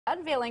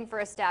unveiling for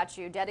a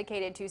statue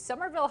dedicated to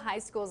Somerville High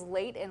School's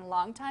late and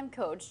longtime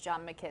coach,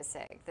 Joann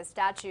McKissick. The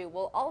statue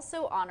will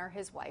also honor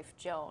his wife,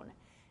 Joan.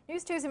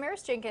 News 2's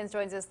Amaris Jenkins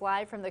joins us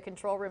live from the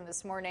control room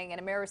this morning.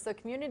 And Amaris, the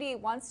community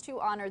wants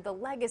to honor the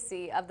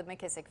legacy of the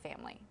McKissick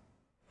family.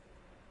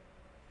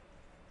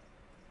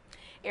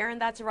 Aaron,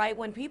 that's right.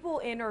 When people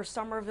enter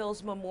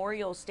Somerville's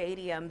Memorial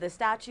Stadium, the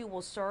statue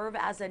will serve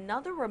as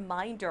another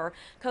reminder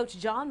Coach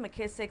Joann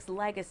McKissick's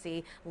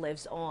legacy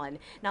lives on.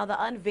 Now, the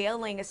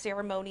unveiling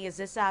ceremony is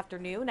this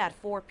afternoon at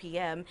 4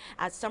 p.m.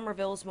 at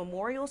Somerville's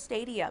Memorial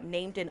Stadium,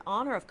 named in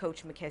honor of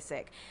Coach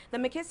McKissick. The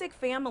McKissick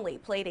family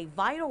played a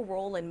vital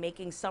role in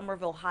making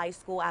Somerville High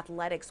School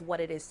athletics what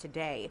it is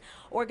today.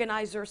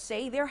 Organizers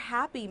say they're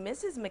happy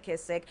Mrs.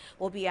 McKissick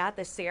will be at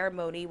the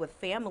ceremony with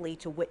family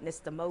to witness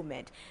the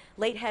moment.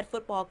 Late head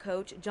football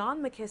coach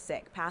Joann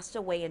McKissick passed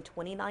away in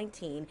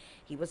 2019.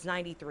 He was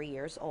 93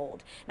 years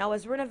old. Now,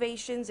 as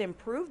renovations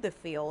improved the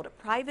field,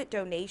 private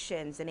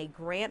donations and a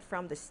grant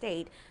from the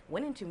state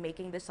went into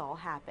making this all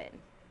happen.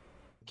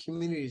 The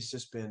community has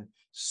just been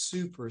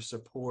super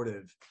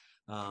supportive.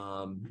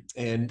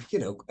 And,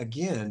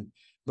 again,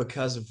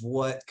 because of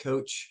what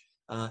Coach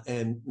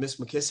and Miss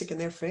McKissick and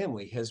their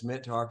family has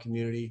meant to our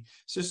community,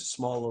 it's just a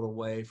small little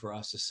way for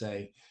us to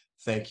say,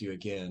 thank you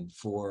again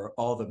for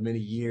all the many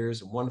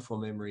years and wonderful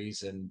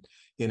memories and,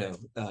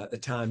 the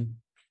time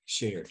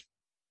shared.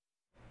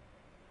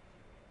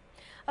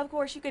 Of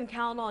course, you can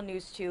count on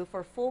News 2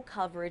 for full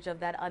coverage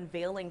of that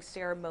unveiling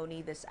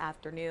ceremony this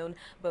afternoon,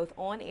 both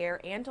on air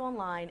and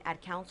online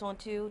at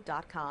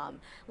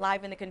counton2.com.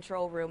 Live in the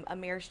control room,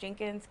 Amaris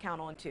Jenkins,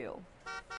 Count on 2.